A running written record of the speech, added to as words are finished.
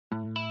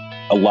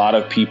a lot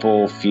of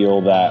people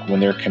feel that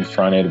when they're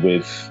confronted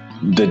with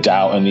the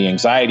doubt and the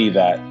anxiety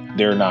that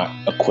they're not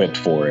equipped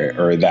for it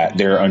or that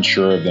they're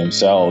unsure of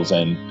themselves.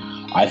 And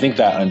I think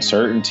that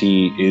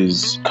uncertainty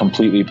is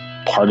completely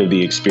part of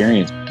the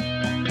experience.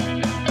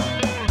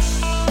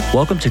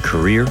 Welcome to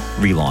Career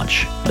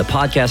Relaunch, the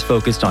podcast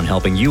focused on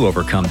helping you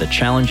overcome the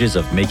challenges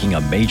of making a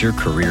major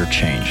career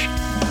change.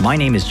 My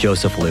name is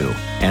Joseph Liu,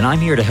 and I'm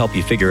here to help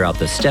you figure out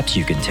the steps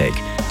you can take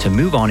to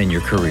move on in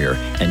your career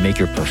and make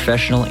your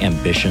professional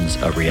ambitions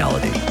a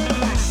reality.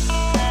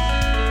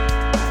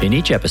 In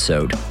each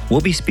episode,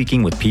 we'll be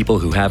speaking with people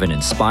who have an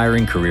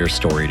inspiring career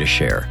story to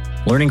share,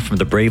 learning from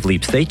the brave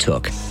leaps they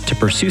took to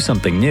pursue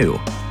something new,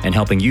 and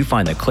helping you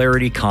find the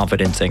clarity,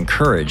 confidence, and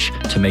courage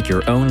to make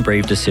your own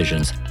brave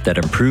decisions that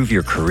improve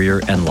your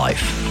career and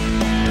life.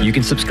 You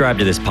can subscribe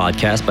to this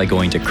podcast by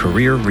going to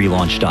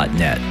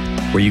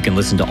careerrelaunch.net, where you can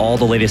listen to all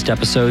the latest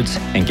episodes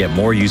and get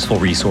more useful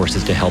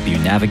resources to help you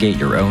navigate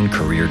your own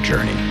career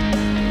journey.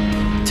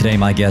 Today,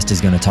 my guest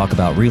is going to talk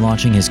about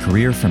relaunching his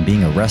career from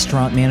being a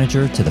restaurant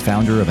manager to the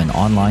founder of an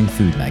online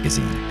food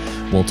magazine.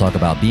 We'll talk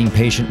about being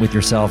patient with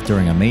yourself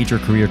during a major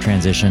career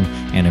transition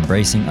and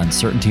embracing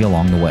uncertainty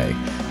along the way.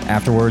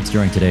 Afterwards,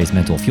 during today's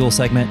Mental Fuel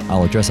segment,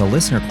 I'll address a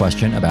listener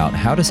question about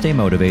how to stay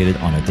motivated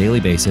on a daily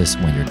basis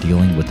when you're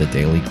dealing with the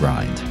daily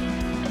grind.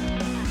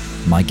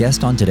 My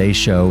guest on today's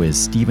show is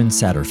Steven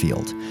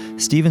Satterfield.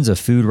 Steven's a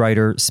food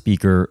writer,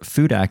 speaker,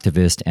 food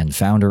activist, and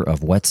founder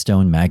of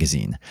Whetstone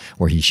Magazine,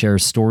 where he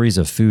shares stories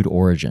of food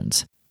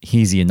origins.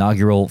 He's the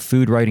inaugural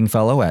food writing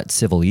fellow at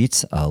Civil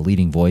Eats, a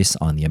leading voice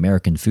on the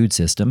American food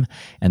system,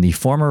 and the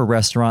former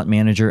restaurant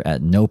manager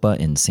at Nopa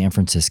in San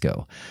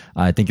Francisco.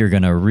 I think you're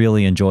going to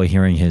really enjoy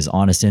hearing his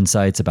honest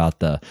insights about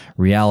the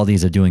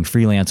realities of doing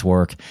freelance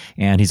work,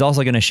 and he's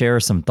also going to share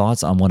some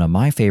thoughts on one of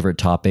my favorite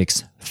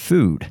topics,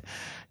 food.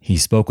 He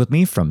spoke with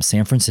me from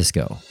San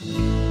Francisco.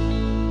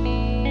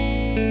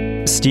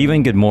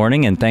 Steven, good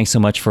morning, and thanks so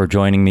much for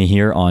joining me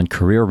here on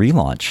Career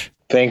Relaunch.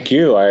 Thank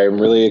you.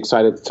 I'm really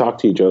excited to talk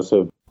to you,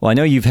 Joseph. Well, I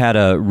know you've had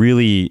a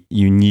really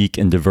unique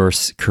and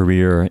diverse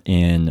career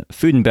in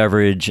food and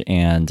beverage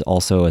and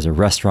also as a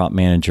restaurant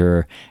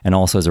manager and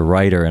also as a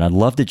writer. And I'd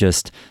love to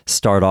just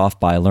start off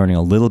by learning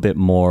a little bit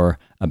more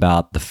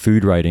about the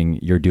food writing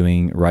you're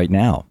doing right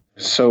now.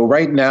 So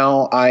right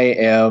now I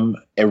am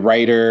a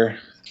writer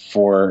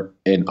for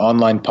an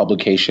online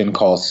publication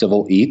called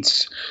Civil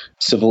Eats.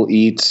 Civil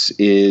Eats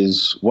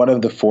is one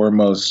of the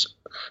foremost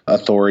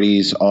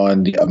authorities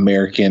on the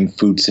American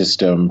food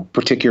system,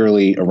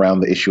 particularly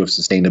around the issue of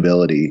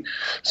sustainability.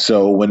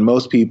 So when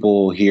most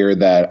people hear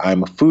that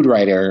I'm a food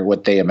writer,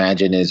 what they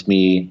imagine is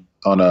me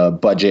on a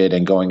budget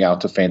and going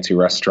out to fancy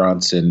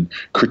restaurants and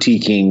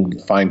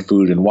critiquing fine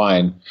food and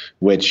wine,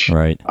 which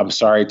I'm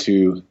sorry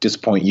to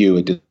disappoint you.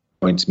 It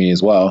disappoints me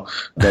as well,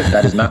 but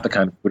that is not the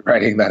kind of food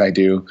writing that I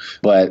do,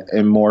 but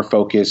am more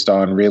focused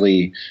on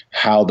really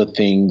how the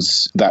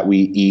things that we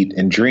eat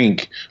and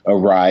drink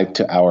arrive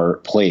to our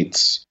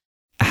plates.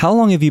 How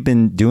long have you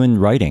been doing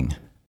writing?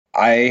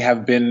 I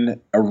have been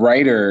a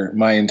writer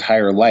my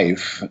entire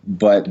life,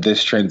 but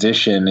this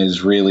transition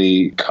has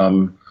really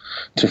come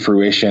to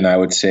fruition, I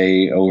would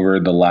say, over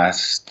the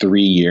last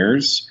 3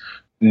 years,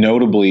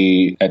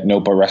 notably at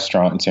Nopa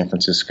Restaurant in San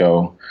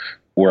Francisco,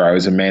 where I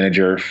was a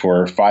manager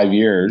for 5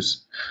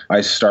 years. I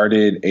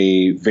started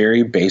a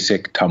very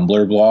basic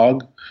Tumblr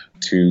blog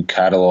to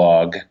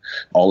catalog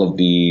all of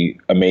the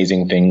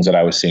amazing things that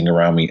I was seeing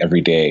around me every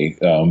day,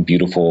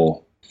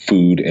 beautiful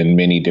food in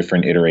many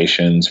different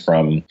iterations,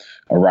 from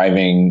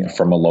arriving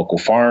from a local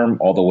farm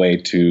all the way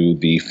to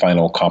the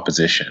final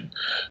composition,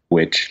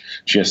 which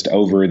just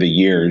over the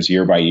years,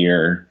 year by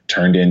year,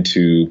 turned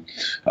into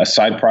a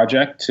side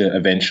project to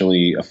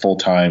eventually a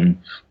full-time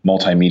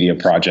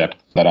multimedia project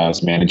that I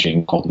was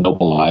managing called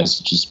Nopalize,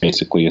 which is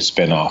basically a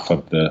spin-off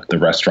of the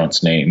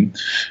restaurant's name,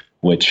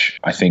 which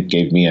I think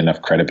gave me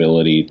enough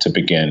credibility to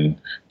begin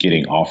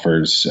getting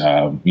offers,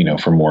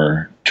 from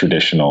more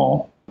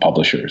traditional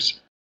publishers.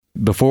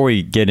 Before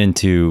we get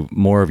into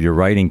more of your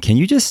writing, can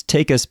you just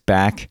take us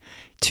back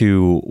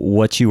to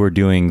what you were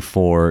doing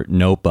for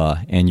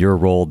Nopa and your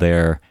role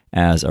there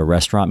as a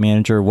restaurant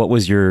manager? What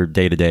was your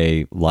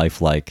day-to-day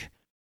life like?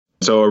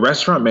 So a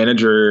restaurant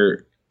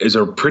manager is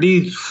a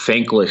pretty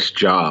thankless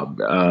job.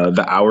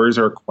 The hours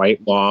are quite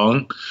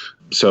long.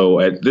 So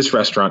at this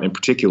restaurant in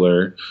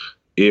particular,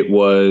 it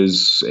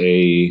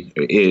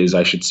is,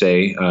 I should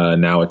say,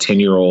 now a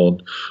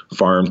 10-year-old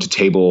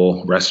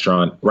farm-to-table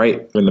restaurant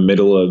right in the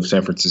middle of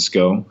San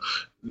Francisco.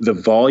 The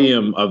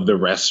volume of the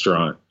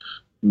restaurant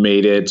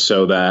made it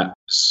so that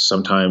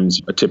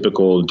sometimes a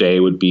typical day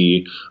would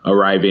be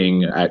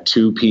arriving at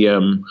 2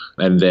 p.m.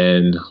 and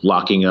then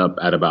locking up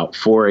at about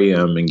 4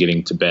 a.m. and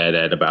getting to bed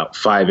at about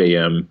 5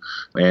 a.m.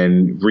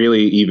 and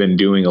really even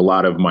doing a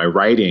lot of my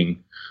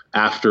writing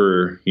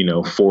after,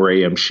 4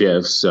 a.m.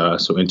 shifts, so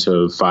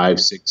into 5,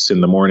 6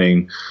 in the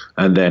morning,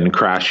 and then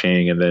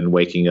crashing and then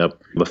waking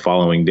up the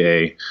following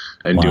day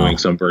and doing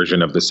some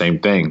version of the same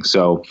thing.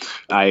 So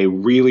I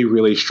really,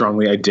 really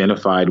strongly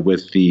identified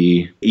with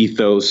the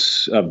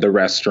ethos of the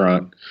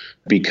restaurant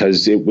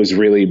because it was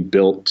really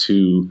built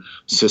to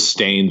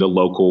sustain the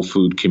local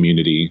food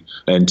community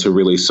and to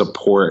really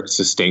support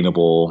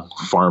sustainable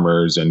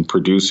farmers and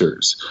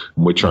producers,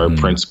 which are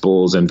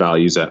principles and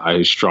values that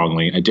I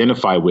strongly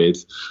identify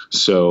with.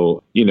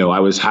 So, I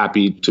was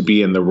happy to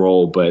be in the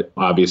role, but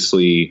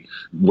obviously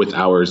with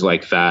hours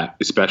like that,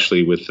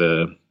 especially with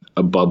a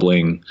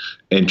bubbling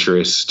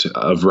interest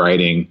of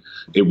writing,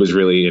 it was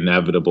really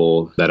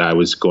inevitable that I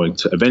was going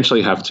to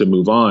eventually have to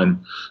move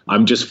on.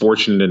 I'm just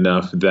fortunate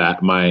enough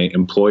that my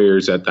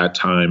employers at that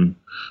time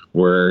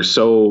were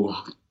so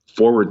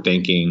forward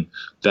thinking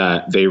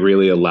that they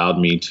really allowed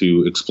me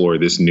to explore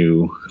this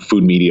new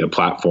food media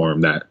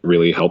platform that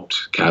really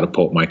helped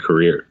catapult my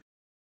career.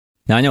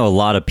 Now, I know a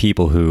lot of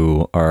people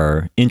who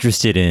are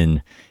interested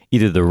in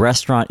either the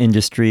restaurant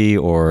industry,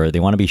 or they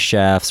want to be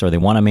chefs, or they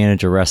want to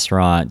manage a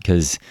restaurant,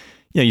 because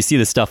you see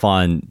this stuff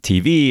on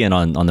TV and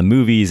on the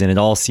movies, and it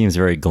all seems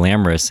very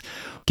glamorous.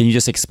 Can you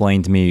just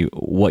explain to me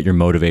what your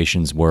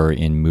motivations were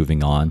in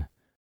moving on?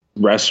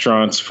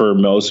 Restaurants, for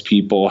most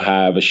people,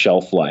 have a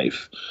shelf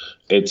life.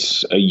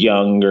 It's a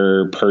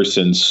younger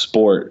person's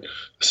sport,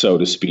 so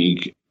to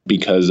speak,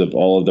 because of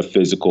all of the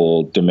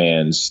physical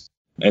demands.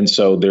 And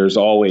so there's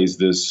always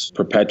this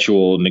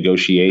perpetual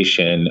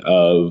negotiation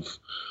of,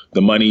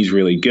 the money's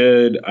really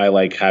good, I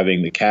like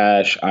having the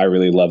cash, I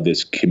really love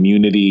this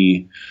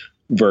community,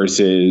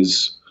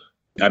 versus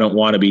I don't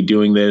want to be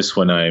doing this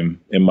when I'm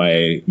in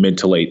my mid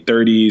to late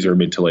 30s or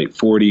mid to late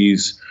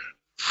 40s.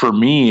 For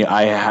me,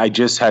 I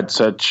just had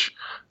such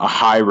a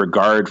high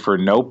regard for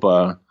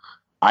Nopa.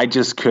 I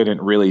just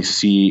couldn't really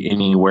see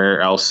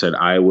anywhere else that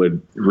I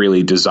would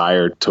really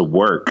desire to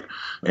work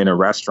in a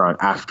restaurant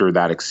after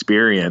that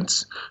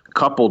experience,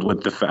 coupled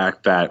with the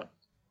fact that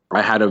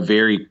I had a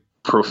very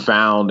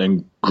profound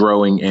and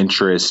growing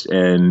interest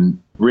in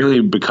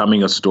really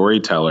becoming a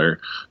storyteller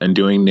and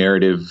doing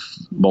narrative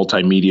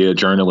multimedia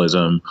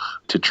journalism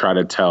to try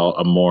to tell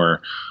a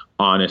more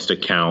honest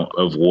account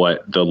of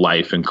what the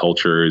life and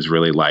culture is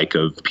really like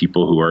of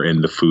people who are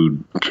in the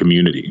food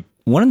community.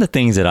 One of the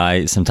things that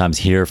I sometimes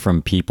hear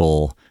from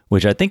people,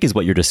 which I think is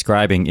what you're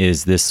describing,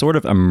 is this sort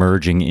of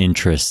emerging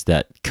interest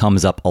that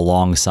comes up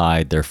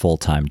alongside their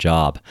full-time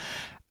job.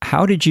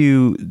 How did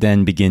you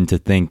then begin to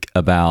think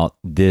about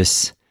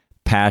this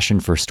passion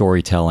for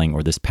storytelling,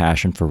 or this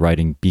passion for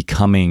writing,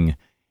 becoming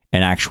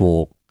an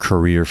actual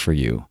career for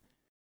you?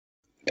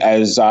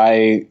 As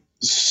I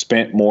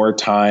spent more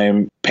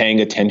time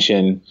paying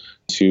attention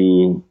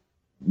to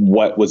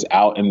what was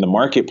out in the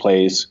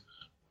marketplace,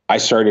 I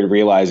started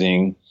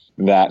realizing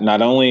that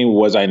not only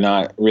was I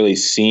not really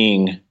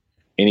seeing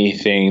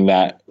anything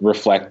that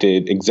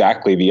reflected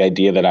exactly the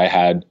idea that I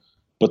had,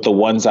 but the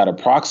ones that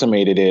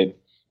approximated it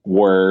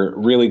were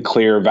really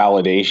clear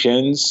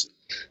validations.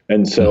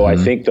 And so I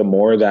think the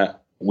more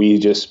that we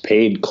just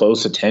paid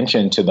close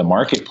attention to the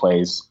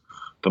marketplace,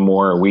 the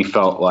more we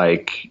felt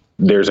like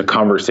there's a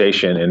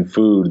conversation in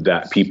food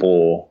that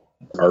people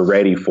are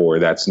ready for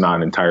that's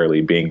not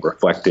entirely being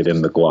reflected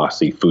in the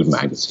glossy food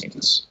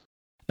magazines.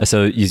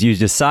 So you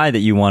decide that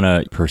you want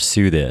to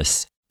pursue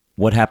this.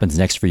 What happens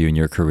next for you in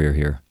your career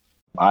here?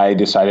 I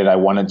decided I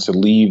wanted to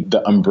leave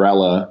the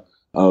umbrella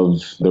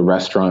of the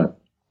restaurant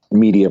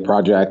media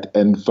project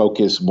and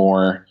focus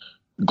more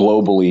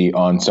globally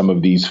on some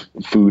of these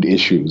food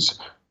issues.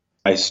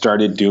 I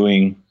started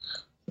doing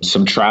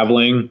some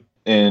traveling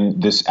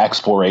and this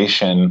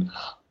exploration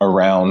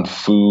around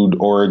food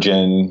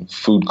origin,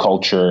 food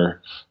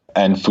culture,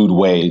 and food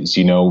ways,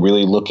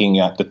 really looking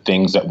at the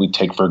things that we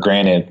take for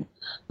granted.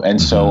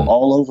 And so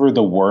all over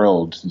the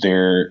world,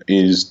 there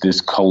is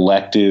this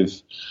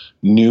collective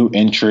new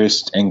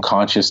interest and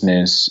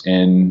consciousness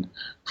in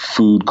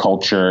food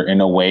culture in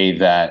a way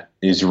that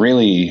is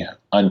really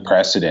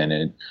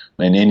unprecedented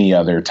in any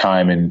other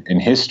time in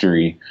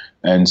history.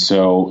 And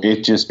so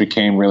it just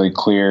became really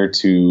clear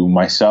to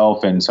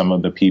myself and some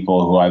of the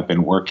people who I've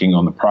been working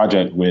on the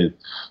project with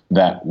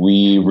that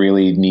we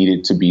really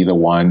needed to be the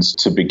ones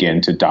to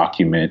begin to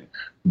document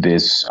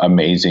this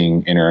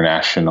amazing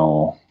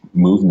international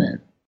movement.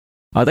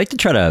 I'd like to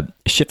try to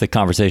shift the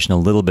conversation a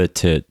little bit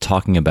to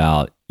talking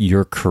about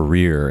your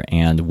career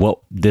and what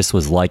this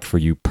was like for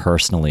you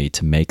personally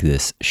to make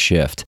this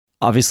shift.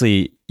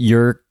 Obviously,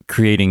 you're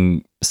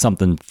creating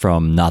something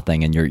from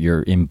nothing and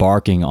you're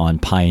embarking on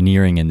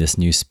pioneering in this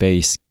new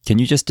space. Can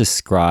you just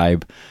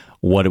describe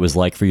what it was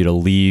like for you to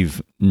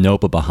leave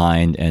Nopa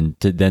behind and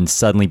to then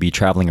suddenly be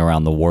traveling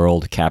around the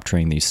world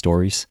capturing these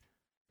stories?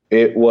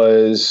 It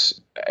was,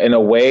 in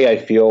a way, I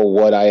feel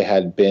what I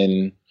had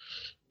been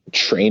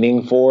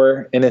training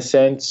for, in a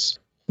sense.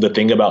 The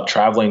thing about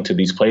traveling to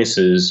these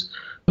places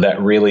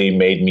that really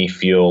made me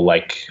feel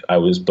like I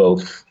was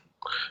both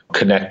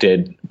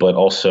connected, but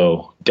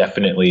also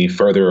definitely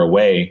further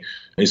away,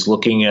 is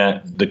looking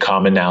at the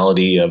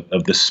commonality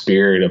of the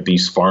spirit of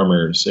these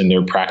farmers and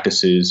their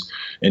practices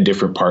in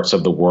different parts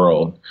of the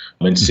world,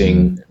 and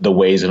seeing the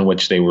ways in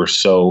which they were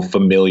so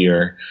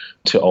familiar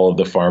to all of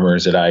the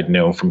farmers that I'd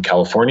known from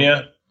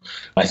California.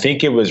 I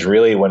think it was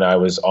really when I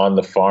was on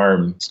the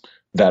farm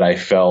that I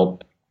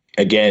felt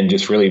again,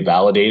 just really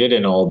validated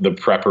in all the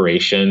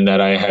preparation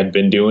that I had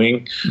been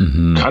doing,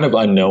 kind of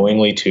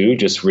unknowingly too,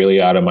 just really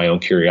out of my own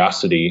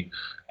curiosity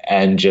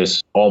and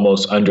just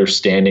almost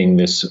understanding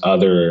this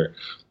other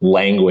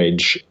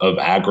language of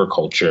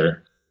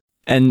agriculture.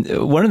 And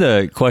one of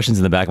the questions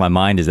in the back of my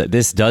mind is that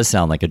this does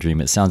sound like a dream.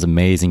 It sounds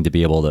amazing to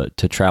be able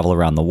to travel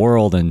around the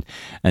world and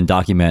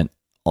document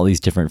all these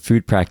different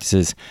food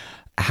practices.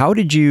 How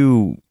did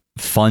you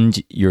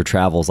fund your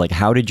travels? Like,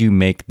 how did you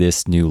make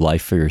this new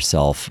life for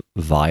yourself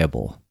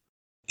viable?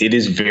 It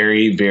is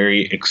very,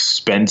 very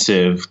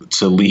expensive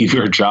to leave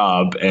your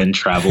job and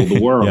travel the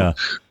world.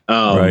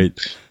 Yeah,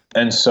 right.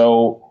 And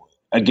so,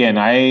 again,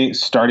 I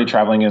started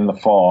traveling in the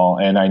fall,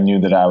 and I knew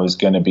that I was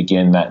going to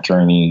begin that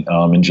journey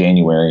in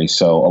January.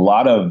 So a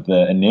lot of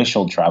the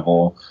initial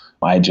travel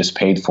I just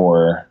paid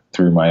for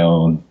through my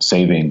own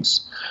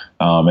savings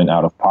and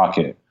out of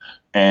pocket.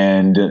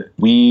 And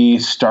we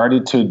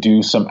started to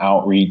do some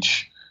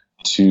outreach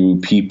to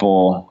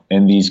people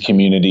in these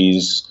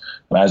communities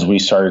as we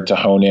started to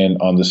hone in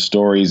on the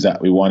stories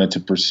that we wanted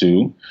to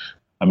pursue.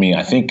 I mean,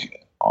 I think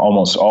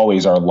almost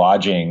always our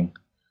lodging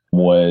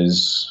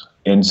was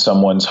in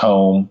someone's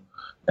home.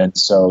 And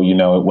so, you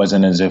know, it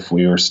wasn't as if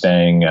we were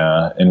staying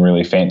in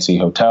really fancy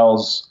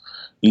hotels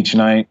each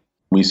night.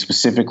 We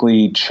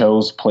specifically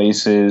chose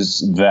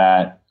places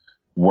that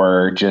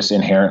were just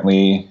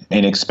inherently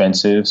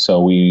inexpensive.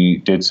 So we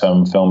did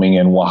some filming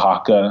in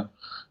Oaxaca,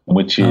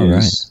 which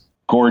is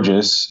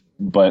gorgeous,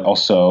 but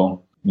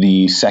also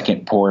the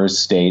second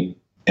poorest state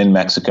in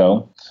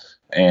Mexico,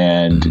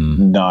 and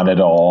not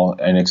at all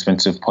an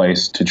expensive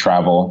place to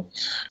travel.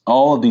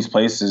 All of these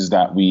places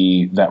that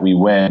we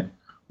went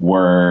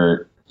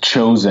were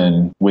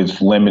chosen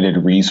with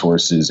limited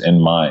resources in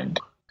mind.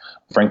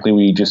 Frankly,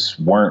 we just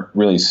weren't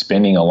really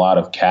spending a lot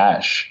of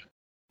cash.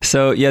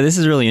 So, yeah, this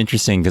is really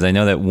interesting because I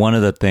know that one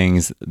of the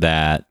things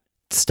that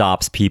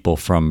stops people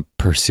from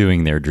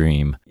pursuing their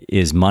dream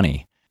is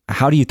money.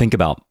 How do you think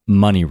about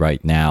money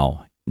right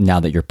now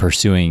that you're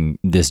pursuing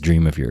this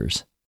dream of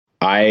yours?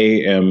 I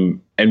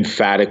am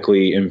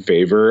emphatically in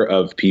favor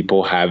of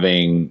people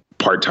having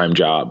part-time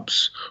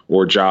jobs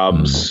or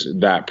jobs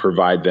that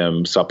provide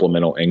them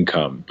supplemental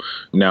income.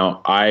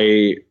 Now,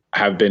 I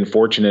have been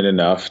fortunate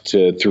enough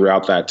to,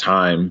 throughout that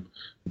time,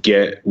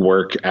 get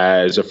work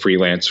as a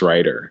freelance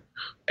writer.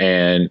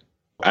 And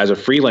as a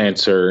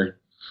freelancer,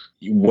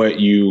 what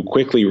you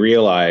quickly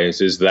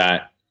realize is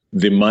that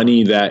the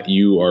money that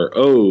you are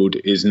owed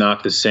is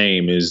not the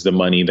same as the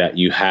money that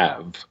you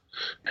have.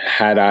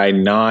 Had I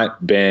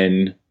not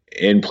been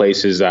in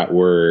places that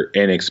were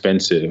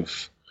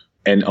inexpensive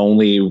and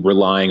only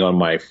relying on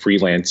my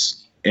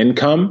freelance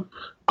income,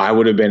 I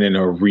would have been in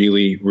a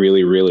really,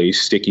 really, really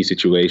sticky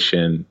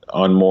situation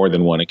on more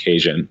than one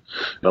occasion.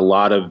 A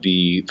lot of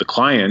the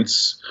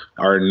clients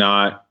are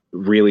not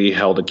really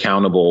held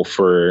accountable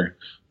for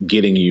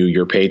getting you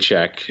your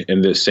paycheck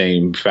in the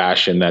same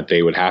fashion that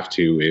they would have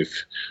to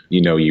if,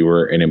 you know, you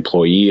were an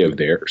employee of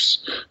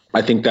theirs.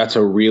 I think that's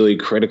a really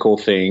critical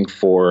thing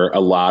for a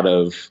lot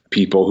of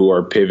people who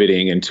are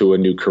pivoting into a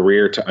new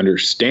career to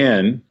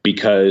understand,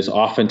 because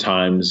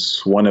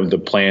oftentimes one of the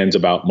plans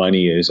about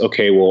money is,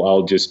 okay, well,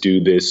 I'll just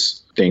do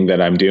this thing that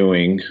I'm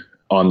doing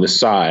on the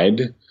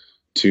side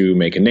to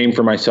make a name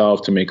for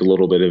myself, to make a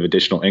little bit of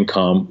additional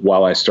income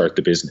while I start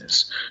the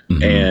business.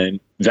 And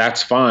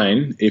that's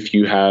fine if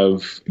you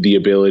have the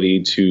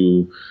ability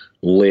to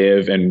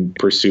live and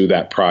pursue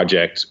that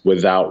project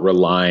without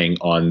relying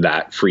on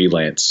that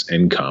freelance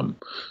income.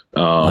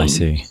 I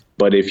see.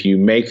 But if you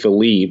make the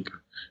leap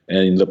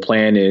and the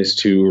plan is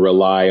to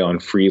rely on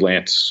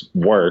freelance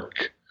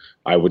work,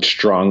 I would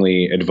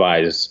strongly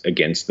advise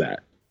against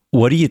that.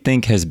 What do you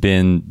think has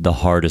been the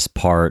hardest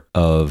part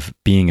of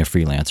being a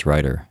freelance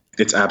writer?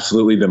 It's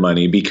absolutely the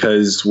money,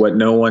 because what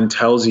no one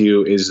tells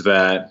you is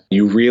that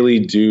you really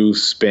do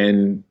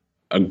spend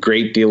a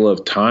great deal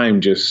of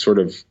time just sort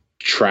of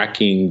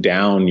tracking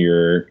down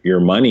your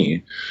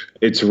money.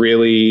 It's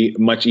really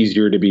much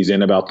easier to be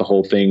zen about the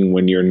whole thing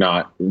when you're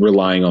not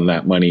relying on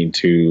that money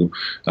to,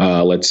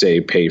 let's say,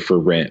 pay for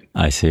rent.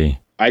 I see.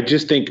 I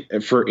just think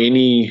for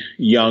any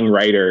young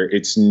writer,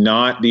 it's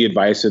not the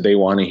advice that they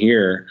want to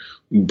hear.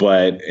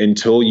 But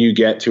until you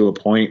get to a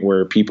point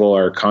where people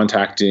are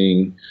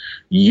contacting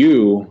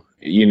you,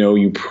 you know,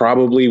 you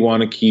probably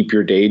want to keep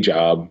your day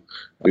job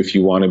if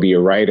you want to be a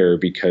writer,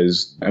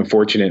 because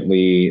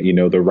unfortunately, you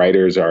know, the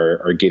writers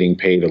are getting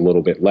paid a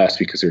little bit less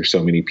because there's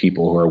so many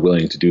people who are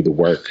willing to do the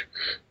work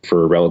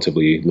for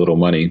relatively little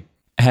money.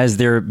 Has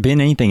there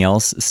been anything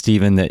else,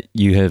 Stephen, that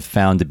you have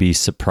found to be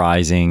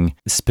surprising,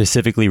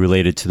 specifically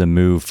related to the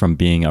move from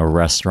being a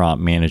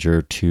restaurant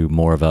manager to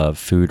more of a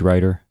food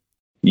writer?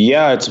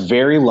 Yeah, it's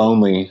very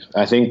lonely.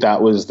 I think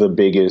that was the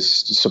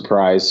biggest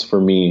surprise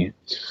for me,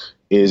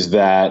 is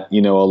that,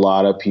 you know, a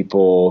lot of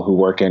people who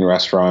work in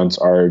restaurants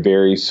are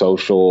very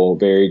social,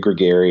 very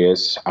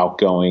gregarious,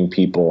 outgoing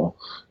people.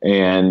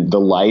 And the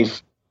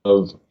life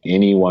of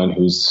anyone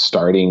who's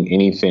starting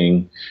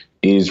anything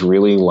is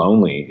really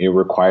lonely. It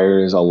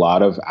requires a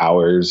lot of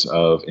hours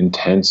of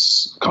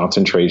intense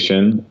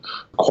concentration,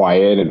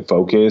 quiet and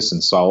focus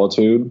and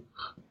solitude,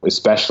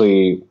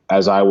 especially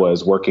as I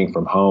was working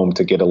from home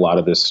to get a lot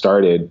of this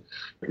started.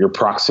 Your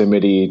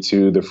proximity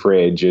to the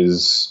fridge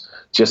is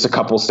just a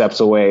couple steps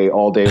away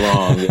all day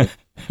long.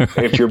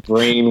 If your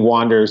brain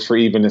wanders for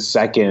even a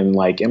second,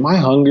 like, am I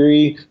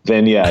hungry?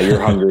 Then yeah,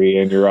 you're hungry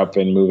and you're up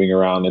and moving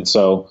around. And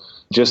so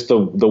just the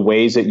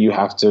ways that you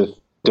have to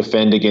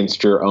defend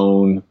against your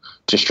own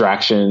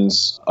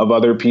distractions of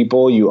other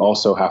people, you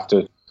also have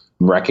to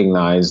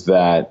recognize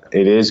that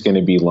it is going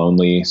to be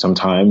lonely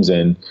sometimes.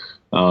 And,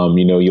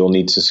 you'll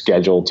need to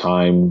schedule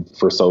time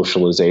for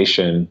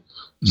socialization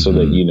so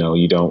that,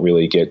 you don't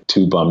really get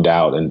too bummed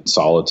out in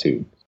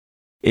solitude.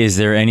 Is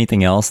there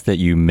anything else that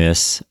you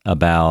miss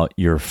about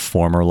your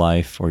former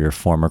life or your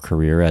former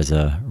career as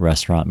a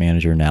restaurant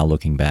manager now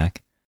looking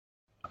back?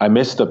 I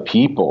miss the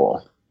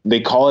people. They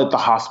call it the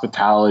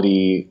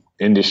hospitality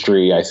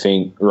industry, I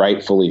think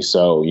rightfully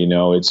so.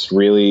 It's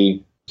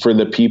really for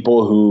the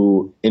people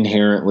who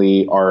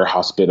inherently are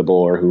hospitable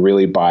or who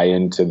really buy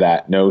into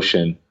that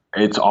notion.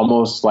 It's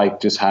almost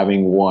like just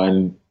having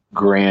one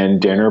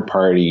grand dinner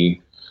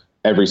party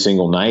every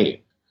single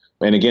night.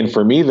 And again,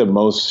 for me, the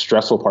most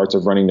stressful parts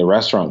of running the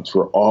restaurants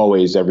were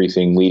always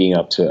everything leading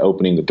up to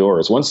opening the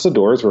doors. Once the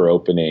doors were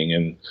opening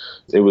and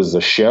it was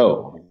the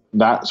show,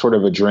 that sort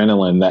of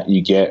adrenaline that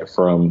you get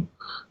from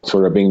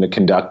sort of being the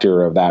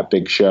conductor of that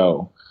big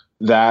show,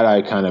 that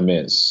I kind of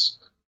miss.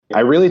 I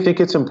really think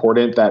it's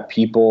important that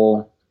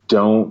people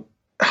don't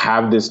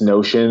have this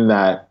notion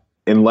that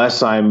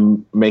unless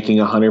I'm making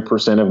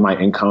 100% of my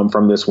income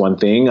from this one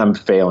thing, I'm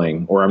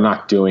failing or I'm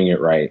not doing it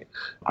right.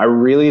 I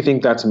really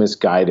think that's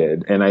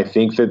misguided. And I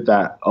think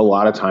that a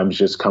lot of times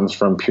just comes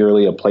from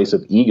purely a place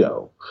of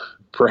ego.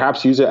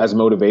 Perhaps use it as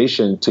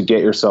motivation to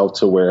get yourself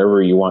to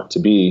wherever you want to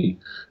be.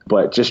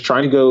 But just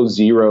trying to go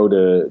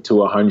 0 to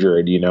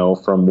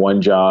 100, from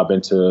one job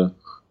into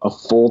a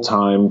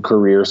full-time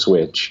career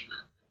switch,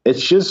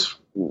 it's just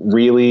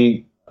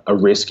really a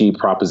risky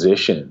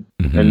proposition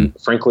and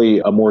frankly,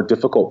 a more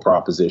difficult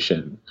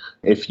proposition.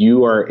 If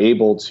you are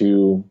able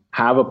to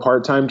have a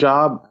part-time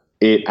job,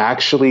 it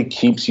actually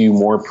keeps you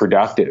more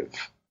productive.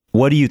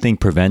 What do you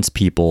think prevents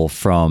people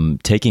from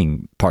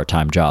taking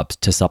part-time jobs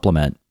to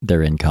supplement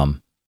their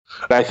income?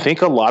 I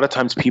think a lot of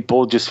times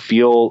people just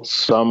feel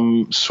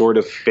some sort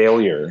of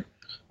failure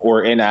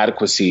or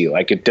inadequacy,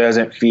 like it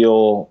doesn't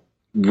feel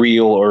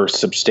real or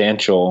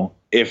substantial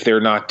if they're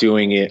not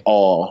doing it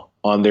all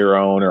on their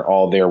own or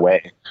all their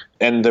way.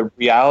 And the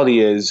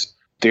reality is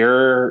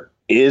there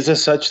is a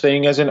such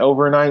thing as an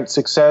overnight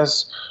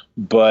success,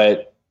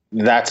 but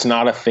that's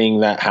not a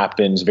thing that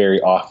happens very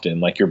often.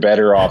 Like you're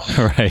better off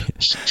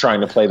trying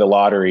to play the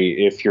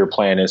lottery if your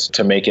plan is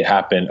to make it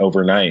happen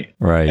overnight.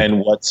 Right.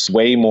 And what's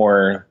way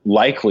more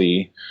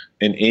likely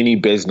in any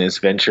business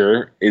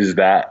venture is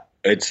that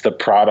it's the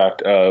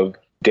product of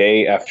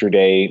day after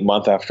day,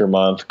 month after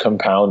month,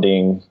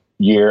 compounding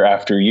year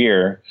after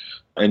year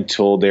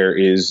until there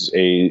is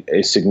a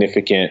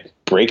significant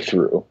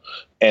breakthrough.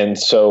 And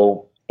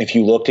so if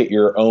you looked at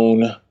your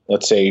own,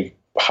 let's say,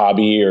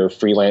 hobby or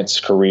freelance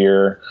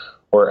career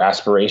or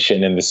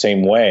aspiration in the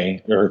same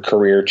way, or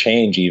career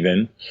change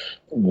even,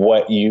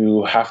 what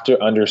you have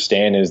to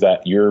understand is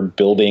that you're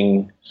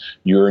building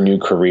your new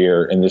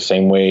career in the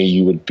same way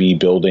you would be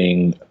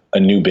building a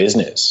new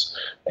business.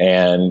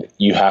 And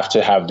you have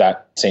to have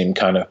that same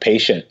kind of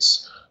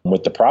patience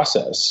with the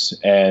process.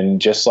 And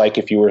just like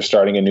if you were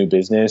starting a new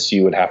business,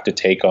 you would have to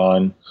take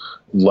on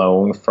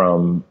loan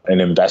from an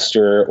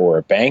investor or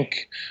a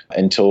bank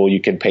until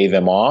you can pay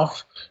them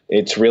off.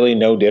 It's really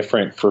no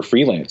different for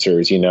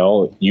freelancers.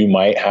 You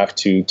might have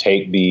to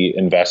take the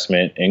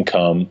investment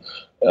income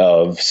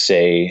of,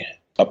 say,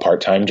 a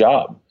part-time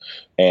job.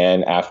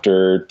 And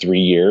after 3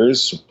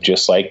 years,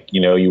 just like,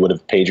 you would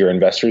have paid your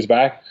investors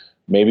back,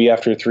 maybe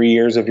after 3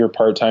 years of your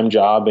part-time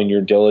job and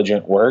your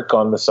diligent work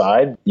on the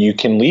side, you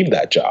can leave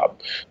that job.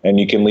 And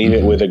you can leave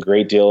it with a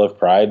great deal of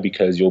pride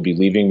because you'll be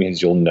leaving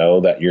because you'll know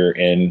that you're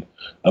in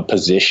a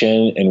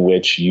position in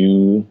which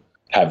you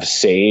have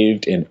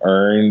saved and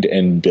earned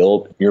and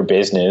built your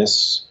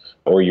business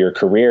or your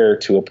career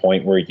to a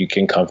point where you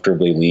can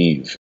comfortably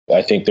leave.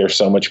 I think there's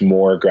so much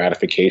more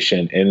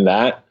gratification in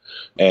that.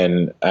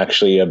 And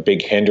actually a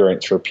big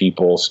hindrance for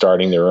people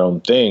starting their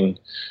own thing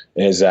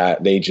is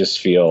that they just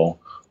feel,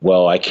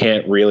 well, I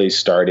can't really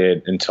start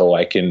it until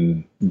I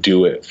can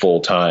do it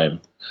full time.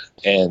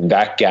 And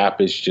that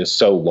gap is just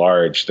so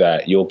large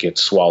that you'll get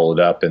swallowed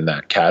up in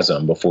that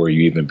chasm before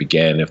you even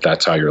begin, if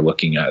that's how you're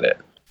looking at it.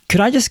 Could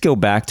I just go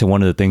back to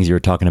one of the things you were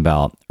talking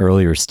about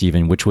earlier,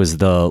 Stephen, which was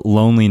the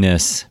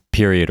loneliness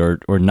period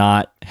or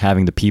not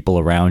having the people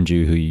around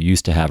you who you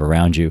used to have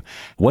around you.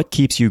 What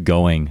keeps you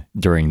going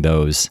during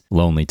those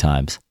lonely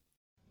times?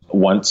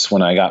 Once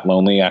when I got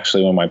lonely,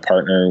 actually, when my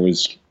partner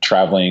was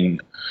traveling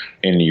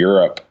in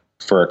Europe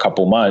for a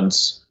couple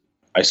months,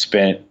 I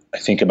spent, I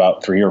think,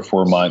 about 3 or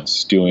 4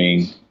 months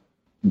doing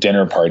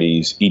dinner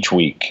parties each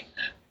week.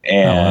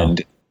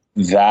 And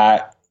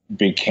that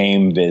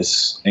became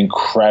this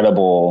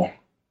incredible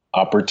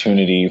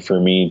opportunity for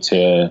me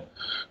to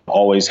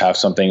always have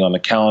something on the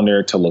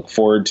calendar to look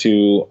forward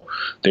to.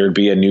 There'd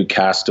be a new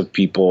cast of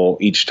people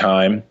each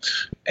time.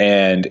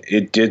 And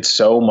it did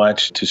so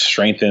much to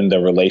strengthen the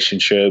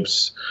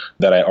relationships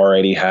that I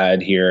already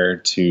had here,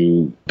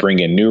 to bring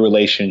in new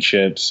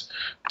relationships,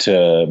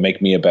 to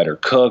make me a better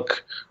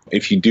cook.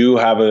 If you do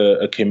have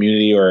a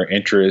community or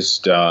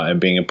interest in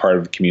being a part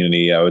of a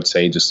community, I would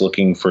say just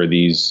looking for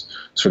these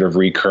sort of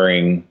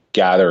recurring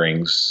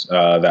gatherings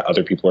that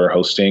other people are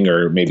hosting,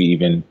 or maybe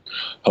even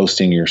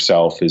hosting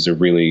yourself, is a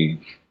really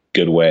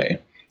good way.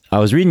 I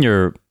was reading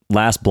your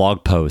last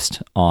blog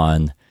post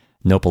on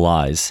Nopal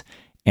Eyes,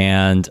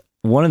 and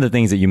one of the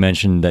things that you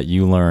mentioned that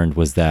you learned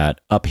was that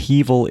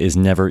upheaval is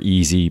never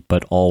easy,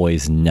 but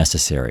always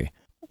necessary.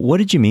 What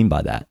did you mean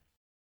by that?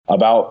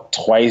 About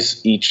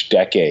twice each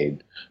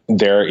decade,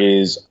 there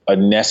is a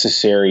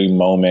necessary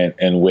moment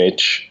in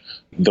which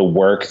the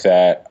work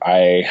that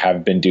I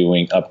have been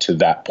doing up to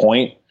that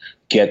point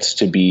gets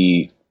to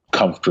be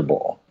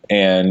comfortable.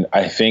 And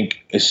I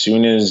think as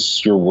soon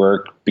as your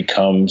work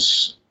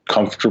becomes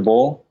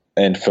comfortable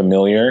and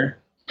familiar,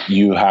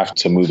 you have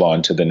to move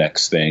on to the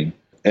next thing.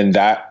 And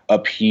that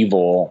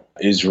upheaval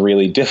is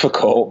really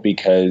difficult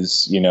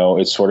because,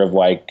 it's sort of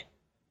like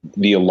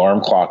the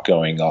alarm clock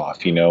going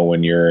off,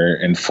 when you're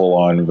in full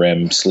on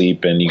REM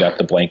sleep and you got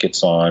the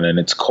blankets on and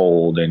it's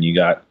cold and you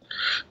got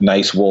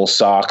nice wool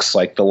socks.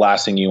 Like, the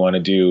last thing you want to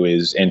do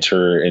is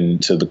enter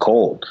into the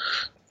cold.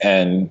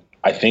 And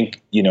I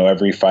think,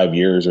 every 5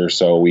 years or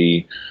so,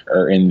 we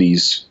are in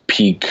these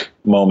peak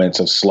moments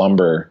of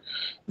slumber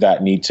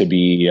that need to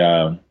be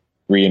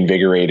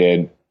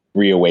reinvigorated,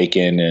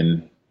 reawakened,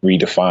 and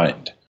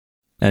redefined.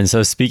 And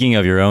so, speaking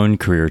of your own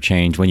career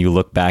change, when you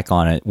look back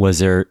on it, was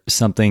there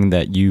something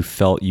that you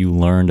felt you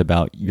learned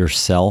about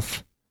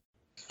yourself?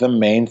 The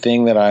main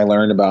thing that I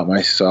learned about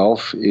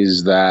myself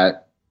is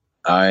that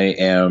I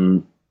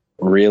am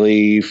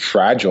really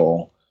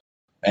fragile.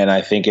 And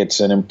I think it's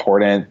an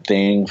important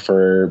thing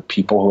for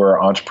people who are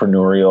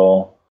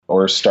entrepreneurial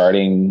or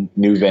starting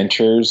new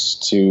ventures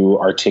to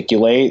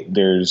articulate.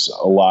 There's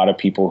a lot of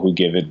people who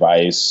give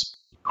advice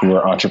who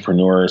are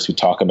entrepreneurs who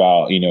talk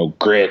about,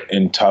 grit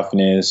and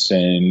toughness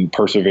and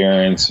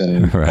perseverance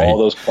and right. all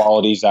those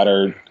qualities that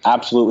are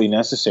absolutely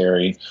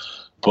necessary.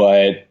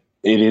 But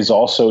it is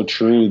also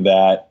true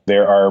that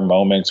there are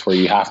moments where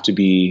you have to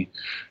be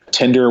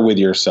tender with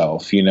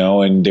yourself,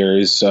 and there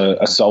is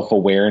a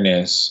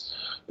self-awareness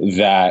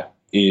that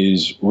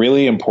is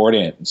really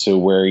important. So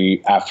where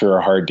after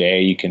a hard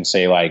day, you can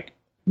say like,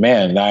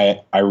 man,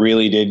 I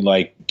really did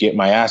get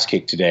my ass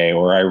kicked today,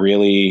 or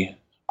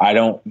I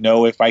don't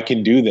know if I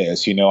can do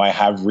this. I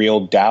have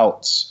real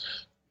doubts.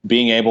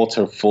 Being able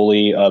to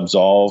fully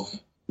absolve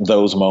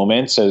those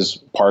moments as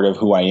part of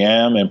who I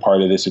am and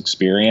part of this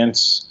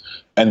experience,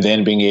 and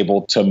then being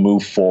able to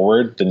move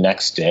forward the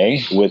next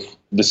day with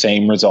the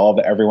same resolve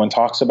that everyone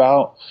talks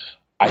about,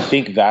 I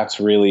think that's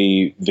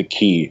really the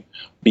key.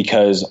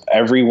 Because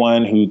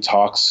everyone who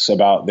talks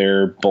about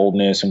their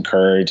boldness and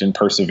courage and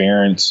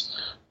perseverance,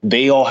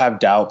 they all have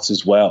doubts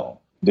as well.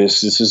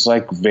 This is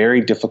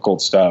very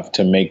difficult stuff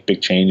to make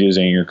big changes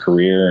in your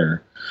career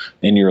or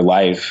in your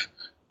life.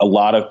 A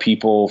lot of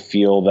people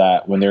feel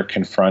that when they're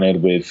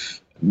confronted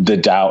with the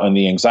doubt and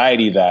the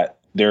anxiety, that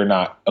they're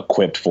not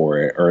equipped for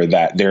it or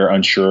that they're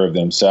unsure of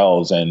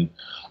themselves. And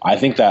I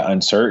think that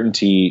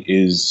uncertainty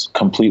is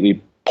completely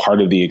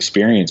part of the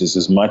experience. It's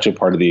as much a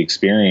part of the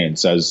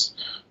experience as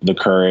the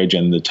courage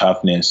and the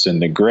toughness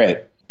and the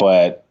grit.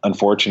 But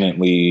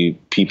unfortunately,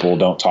 people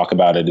don't talk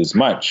about it as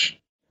much.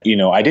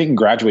 I didn't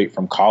graduate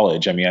from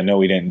college. I mean, I know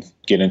we didn't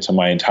get into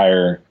my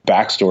entire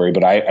backstory,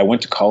 but I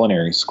went to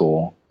culinary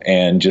school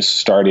and just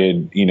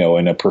started,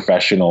 in a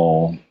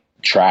professional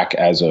track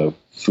as a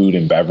food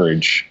and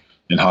beverage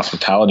and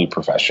hospitality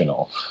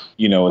professional.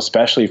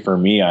 Especially for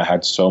me, I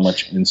had so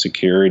much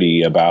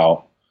insecurity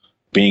about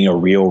being a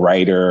real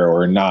writer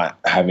or not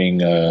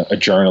having a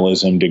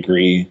journalism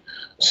degree.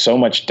 So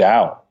much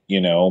doubt,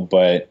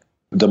 but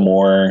the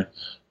more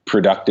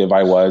productive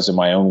I was in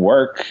my own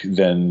work,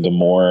 then the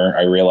more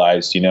I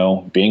realized,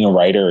 being a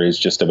writer is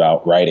just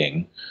about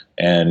writing,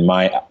 and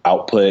my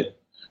output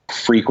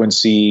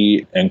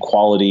frequency and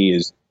quality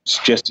is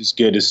just as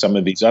good as some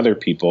of these other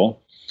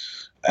people.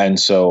 And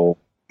so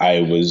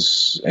I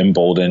was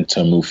emboldened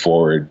to move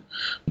forward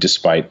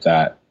despite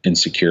that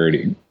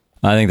insecurity.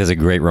 I think that's a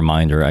great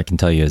reminder. I can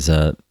tell you, as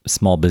a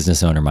small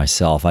business owner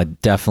myself, I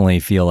definitely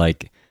feel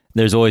like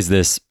there's always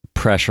this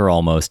pressure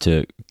almost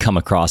to come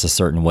across a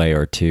certain way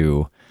or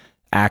to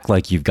act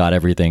like you've got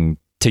everything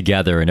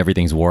together and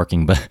everything's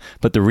working.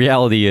 But the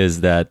reality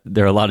is that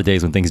there are a lot of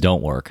days when things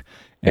don't work.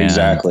 And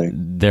exactly.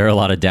 There are a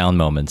lot of down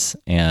moments,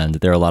 and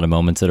there are a lot of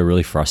moments that are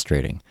really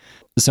frustrating.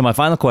 So my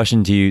final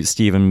question to you,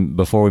 Stephen,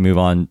 before we move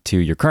on to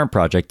your current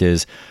project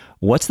is,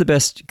 what's the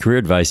best career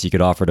advice you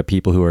could offer to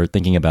people who are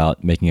thinking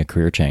about making a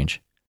career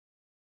change?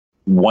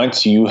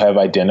 Once you have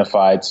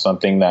identified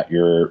something that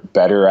you're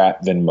better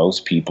at than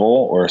most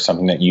people, or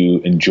something that you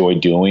enjoy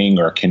doing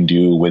or can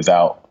do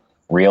without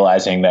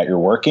realizing that you're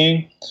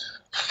working,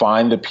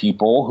 find the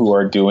people who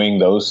are doing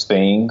those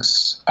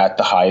things at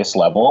the highest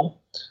level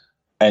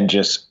and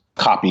just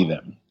copy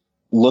them.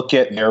 Look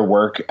at their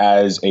work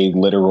as a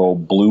literal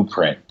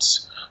blueprint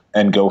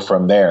and go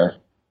from there.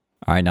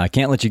 All right, now I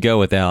can't let you go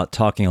without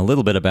talking a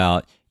little bit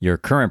about your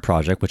current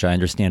project, which I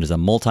understand is a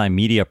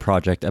multimedia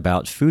project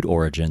about food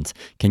origins.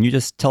 Can you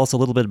just tell us a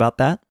little bit about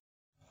that?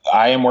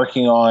 I am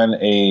working on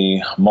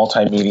a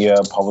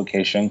multimedia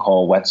publication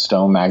called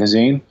Whetstone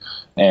Magazine.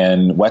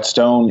 And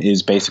Whetstone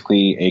is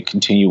basically a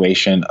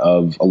continuation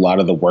of a lot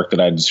of the work that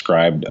I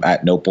described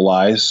at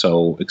Nopalize.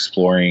 So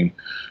exploring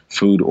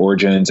food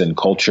origins and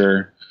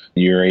culture.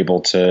 You're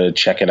able to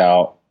check it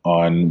out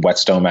on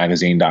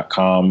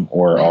whetstonemagazine.com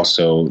or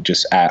also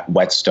just at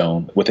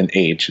Whetstone with an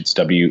H. It's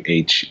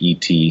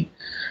WHETSTONE.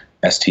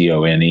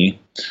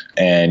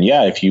 And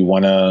yeah, if you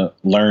want to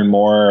learn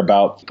more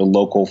about the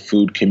local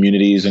food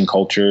communities and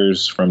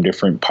cultures from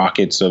different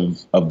pockets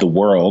of the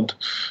world,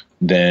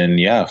 then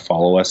yeah,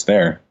 follow us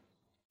there.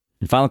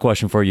 And final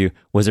question for you.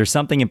 Was there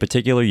something in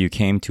particular you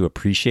came to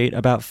appreciate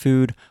about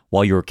food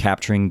while you were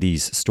capturing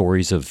these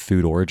stories of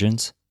food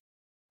origins?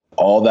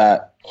 All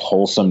that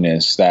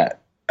wholesomeness that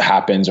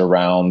happens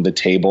around the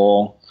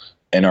table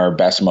in our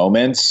best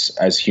moments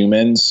as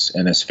humans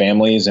and as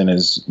families and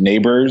as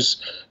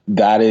neighbors,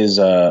 that is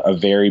a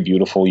very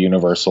beautiful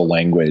universal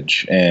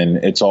language. And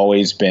it's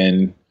always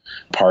been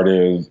part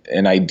of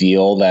an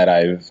ideal that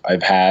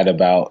I've had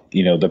about,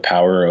 the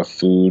power of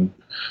food,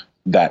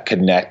 that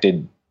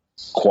connected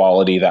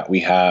quality that we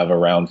have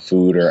around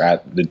food or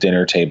at the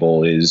dinner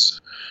table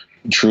is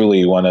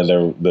truly one of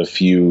the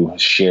few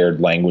shared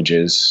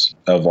languages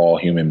of all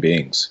human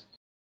beings.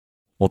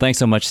 Well, thanks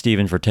so much,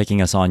 Stephen, for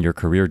taking us on your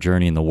career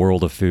journey in the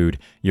world of food,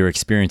 your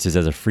experiences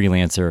as a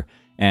freelancer,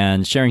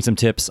 and sharing some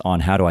tips on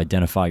how to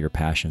identify your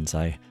passions.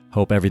 I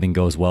hope everything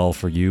goes well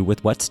for you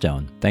with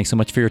Whetstone. Thanks so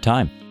much for your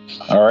time.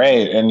 All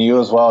right. And you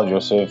as well,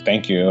 Joseph.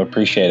 Thank you. I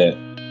appreciate it.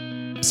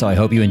 So I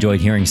hope you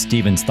enjoyed hearing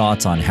Stephen's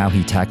thoughts on how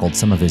he tackled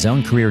some of his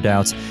own career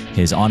doubts,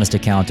 his honest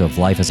account of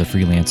life as a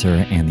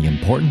freelancer, and the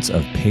importance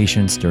of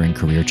patience during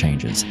career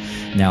changes.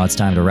 Now it's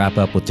time to wrap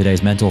up with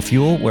today's Mental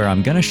Fuel, where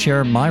I'm going to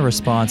share my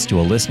response to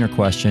a listener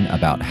question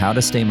about how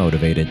to stay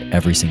motivated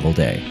every single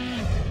day.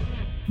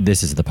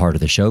 This is the part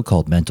of the show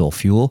called Mental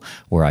Fuel,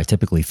 where I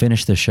typically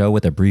finish the show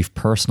with a brief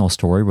personal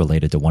story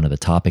related to one of the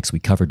topics we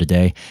covered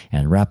today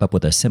and wrap up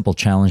with a simple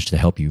challenge to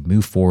help you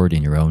move forward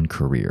in your own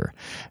career.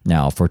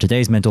 Now, for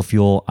today's Mental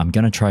Fuel, I'm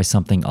going to try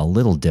something a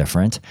little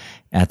different.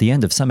 At the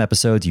end of some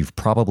episodes, you've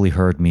probably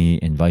heard me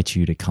invite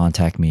you to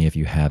contact me if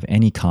you have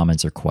any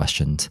comments or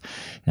questions.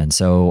 And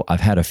so I've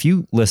had a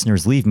few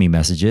listeners leave me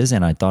messages,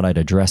 and I thought I'd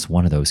address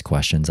one of those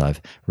questions I've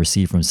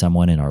received from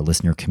someone in our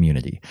listener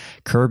community,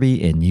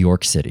 Kirby in New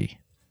York City.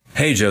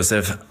 Hey,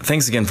 Joseph.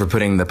 Thanks again for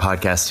putting the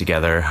podcast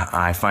together.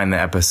 I find the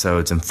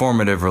episodes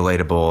informative,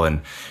 relatable,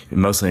 and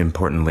mostly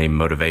importantly,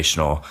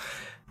 motivational.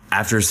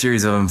 After a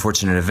series of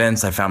unfortunate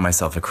events, I found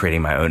myself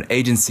creating my own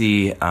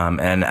agency.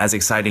 And as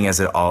exciting as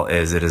it all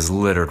is, it is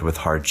littered with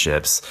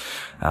hardships.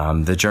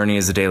 The journey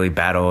is a daily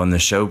battle, and the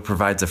show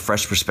provides a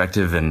fresh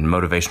perspective and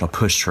motivational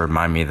push to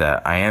remind me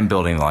that I am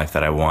building the life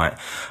that I want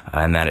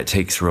and that it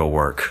takes real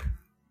work.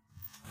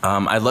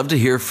 I'd love to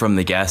hear from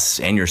the guests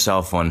and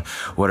yourself on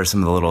what are some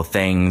of the little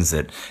things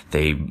that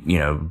they,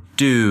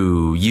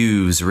 do,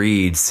 use,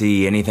 read,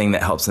 see, anything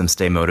that helps them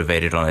stay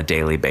motivated on a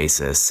daily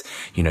basis.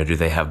 Do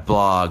they have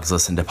blogs,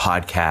 listen to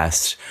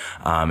podcasts?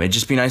 It'd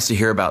just be nice to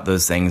hear about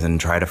those things and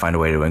try to find a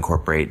way to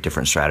incorporate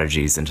different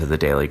strategies into the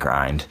daily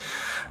grind.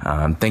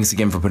 Thanks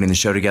again for putting the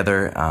show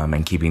together,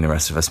 and keeping the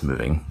rest of us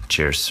moving.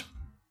 Cheers.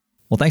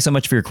 Well, thanks so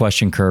much for your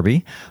question,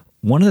 Kirby.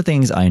 One of the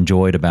things I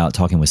enjoyed about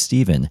talking with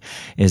Stephen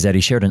is that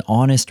he shared an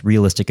honest,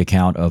 realistic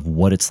account of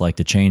what it's like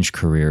to change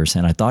careers.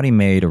 And I thought he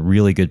made a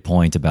really good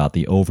point about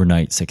the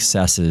overnight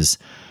successes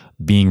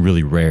being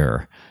really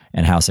rare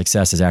and how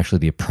success is actually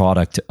the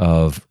product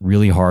of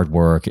really hard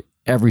work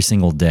every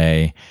single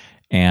day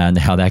and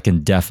how that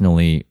can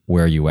definitely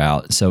wear you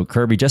out. So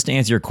Kirby, just to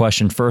answer your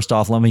question, first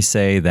off, let me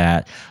say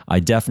that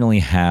I definitely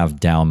have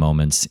down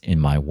moments in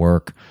my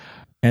work.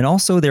 And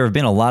also there have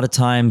been a lot of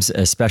times,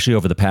 especially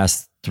over the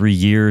past 3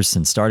 years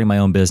since starting my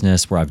own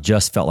business, where I've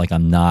just felt like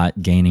I'm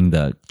not gaining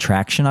the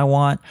traction I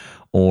want,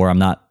 or I'm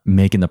not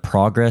making the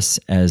progress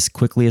as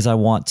quickly as I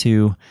want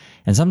to.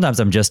 And sometimes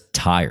I'm just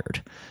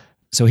tired.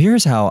 So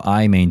here's how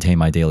I maintain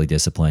my daily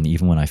discipline,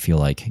 even when I feel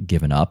like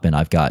giving up. And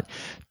I've got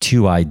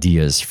 2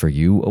 ideas for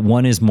you.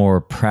 One is more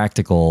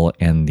practical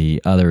and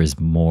the other is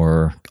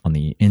more on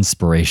the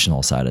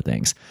inspirational side of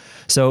things.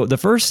 So the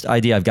first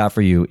idea I've got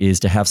for you is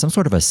to have some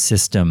sort of a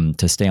system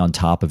to stay on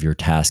top of your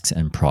tasks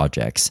and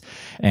projects.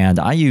 And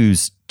I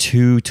use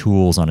 2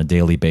 tools on a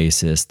daily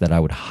basis that I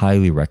would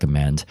highly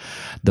recommend.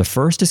 The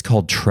first is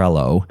called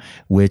Trello,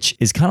 which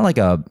is kind of like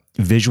a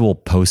visual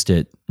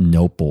Post-it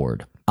note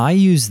board. I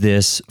use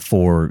this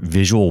for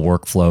visual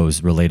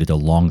workflows related to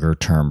longer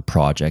term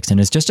projects. And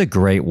it's just a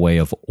great way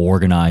of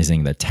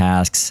organizing the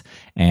tasks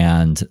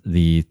and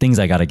the things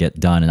I got to get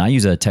done. And I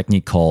use a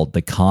technique called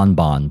the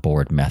Kanban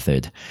board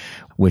method,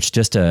 which,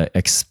 just to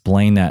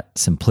explain that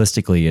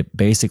simplistically, it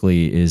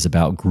basically is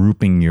about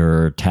grouping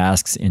your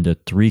tasks into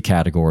 3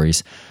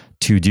 categories: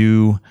 to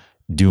do,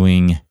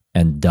 doing,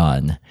 and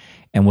done.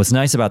 And what's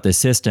nice about this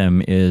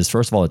system is,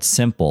 first of all, it's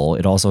simple.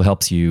 It also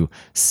helps you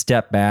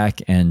step back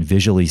and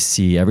visually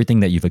see everything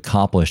that you've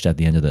accomplished at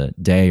the end of the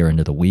day or end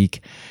of the week.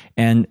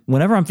 And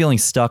whenever I'm feeling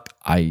stuck,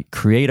 I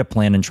create a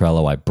plan in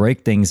Trello. I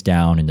break things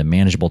down into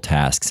manageable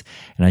tasks,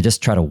 and I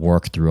just try to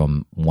work through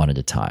them one at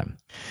a time.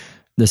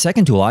 The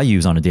second tool I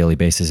use on a daily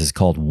basis is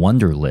called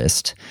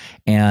Wunderlist.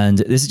 And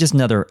this is just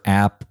another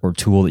app or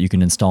tool that you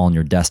can install on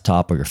your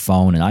desktop or your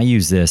phone. And I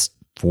use this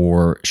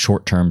for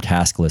short-term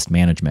task list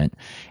management.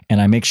 And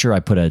I make sure I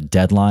put a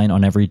deadline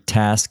on every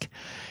task.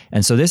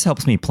 And so this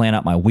helps me plan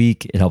out my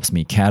week. It helps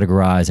me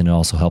categorize, and it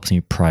also helps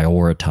me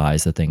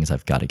prioritize the things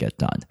I've got to get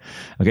done.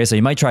 Okay, so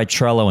you might try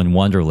Trello and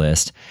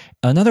Wunderlist.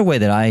 Another way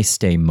that I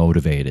stay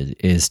motivated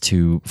is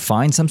to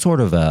find some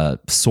sort of a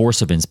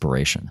source of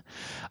inspiration.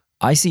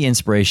 I see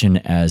inspiration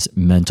as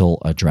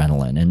mental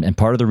adrenaline. And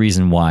part of the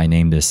reason why I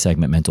named this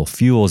segment Mental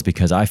Fuel is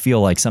because I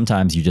feel like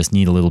sometimes you just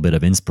need a little bit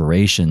of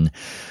inspiration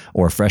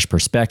or a fresh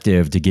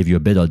perspective to give you a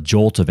bit of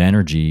jolt of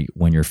energy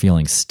when you're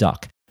feeling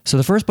stuck. So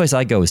the first place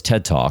I go is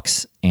TED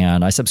Talks,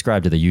 and I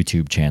subscribe to the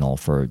YouTube channel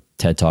for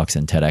TED Talks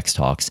and TEDx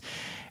Talks.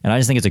 And I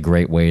just think it's a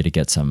great way to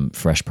get some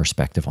fresh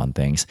perspective on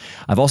things.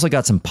 I've also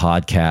got some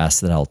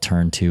podcasts that I'll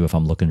turn to if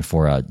I'm looking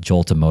for a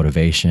jolt of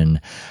motivation.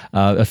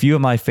 A few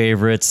of my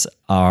favorites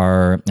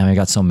are, I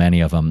got so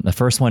many of them. The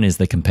first one is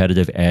The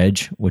Competitive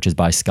Edge, which is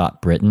by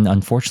Scott Britton.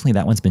 Unfortunately,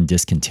 that one's been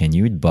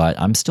discontinued, but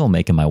I'm still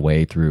making my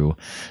way through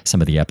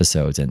some of the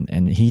episodes.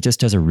 And he just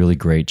does a really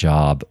great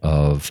job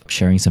of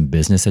sharing some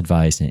business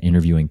advice and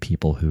interviewing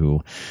people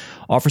who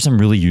offer some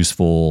really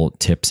useful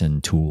tips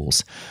and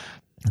tools.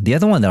 The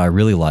other one that I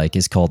really like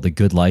is called The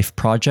Good Life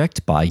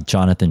Project by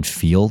Jonathan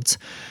Fields,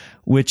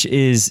 which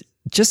is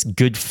just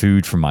good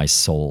food for my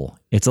soul.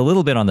 It's a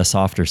little bit on the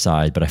softer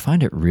side, but I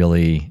find it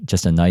really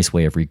just a nice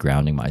way of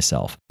regrounding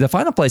myself. The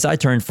final place I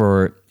turn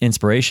for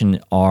inspiration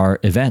are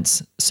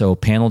events. So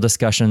panel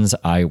discussions.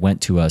 I went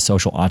to a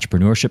social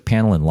entrepreneurship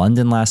panel in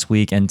London last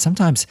week, and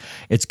sometimes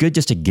it's good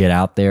just to get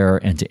out there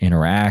and to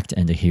interact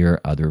and to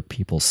hear other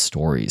people's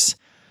stories.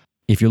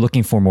 If you're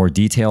looking for more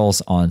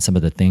details on some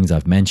of the things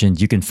I've mentioned,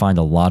 you can find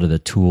a lot of the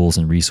tools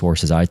and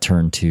resources I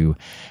turn to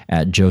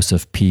at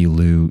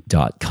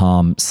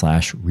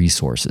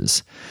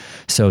josephplu.com/resources.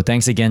 So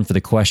thanks again for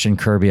the question,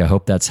 Kirby. I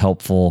hope that's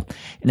helpful.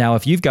 Now,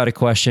 if you've got a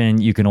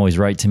question, you can always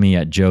write to me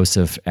at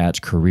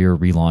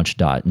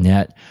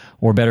joseph@careerrelaunch.net,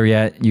 or better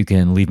yet, you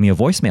can leave me a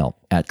voicemail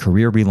at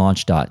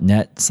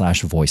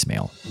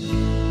careerrelaunch.net/voicemail.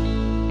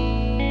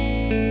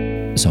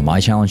 So my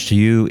challenge to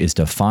you is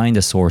to find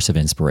a source of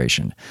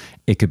inspiration.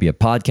 It could be a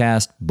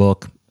podcast,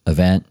 book,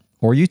 event,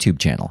 or YouTube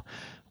channel.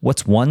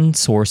 What's one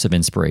source of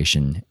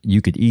inspiration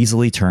you could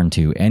easily turn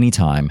to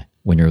anytime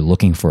when you're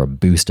looking for a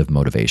boost of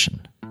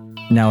motivation?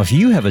 Now, if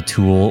you have a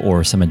tool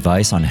or some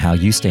advice on how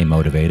you stay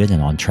motivated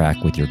and on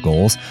track with your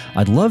goals,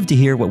 I'd love to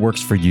hear what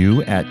works for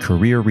you at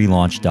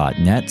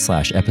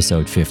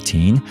careerrelaunch.net/episode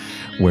 15,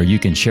 where you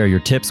can share your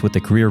tips with the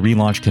Career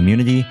Relaunch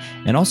community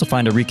and also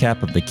find a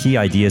recap of the key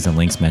ideas and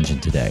links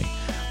mentioned today.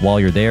 While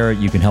you're there,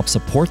 you can help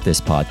support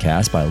this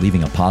podcast by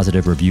leaving a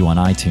positive review on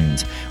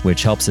iTunes,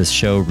 which helps this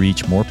show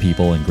reach more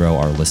people and grow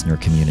our listener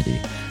community.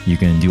 You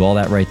can do all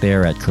that right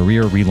there at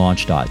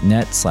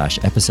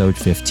careerrelaunch.net/episode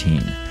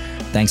 15.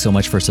 Thanks so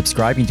much for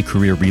subscribing to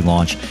Career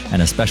Relaunch,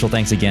 and a special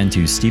thanks again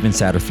to Steven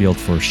Satterfield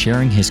for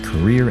sharing his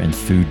career and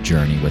food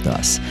journey with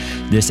us.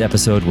 This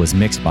episode was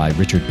mixed by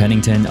Richard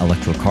Pennington.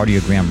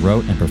 Electrocardiogram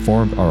wrote and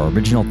performed our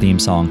original theme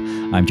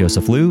song. I'm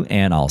Joseph Liu,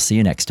 and I'll see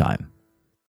you next time.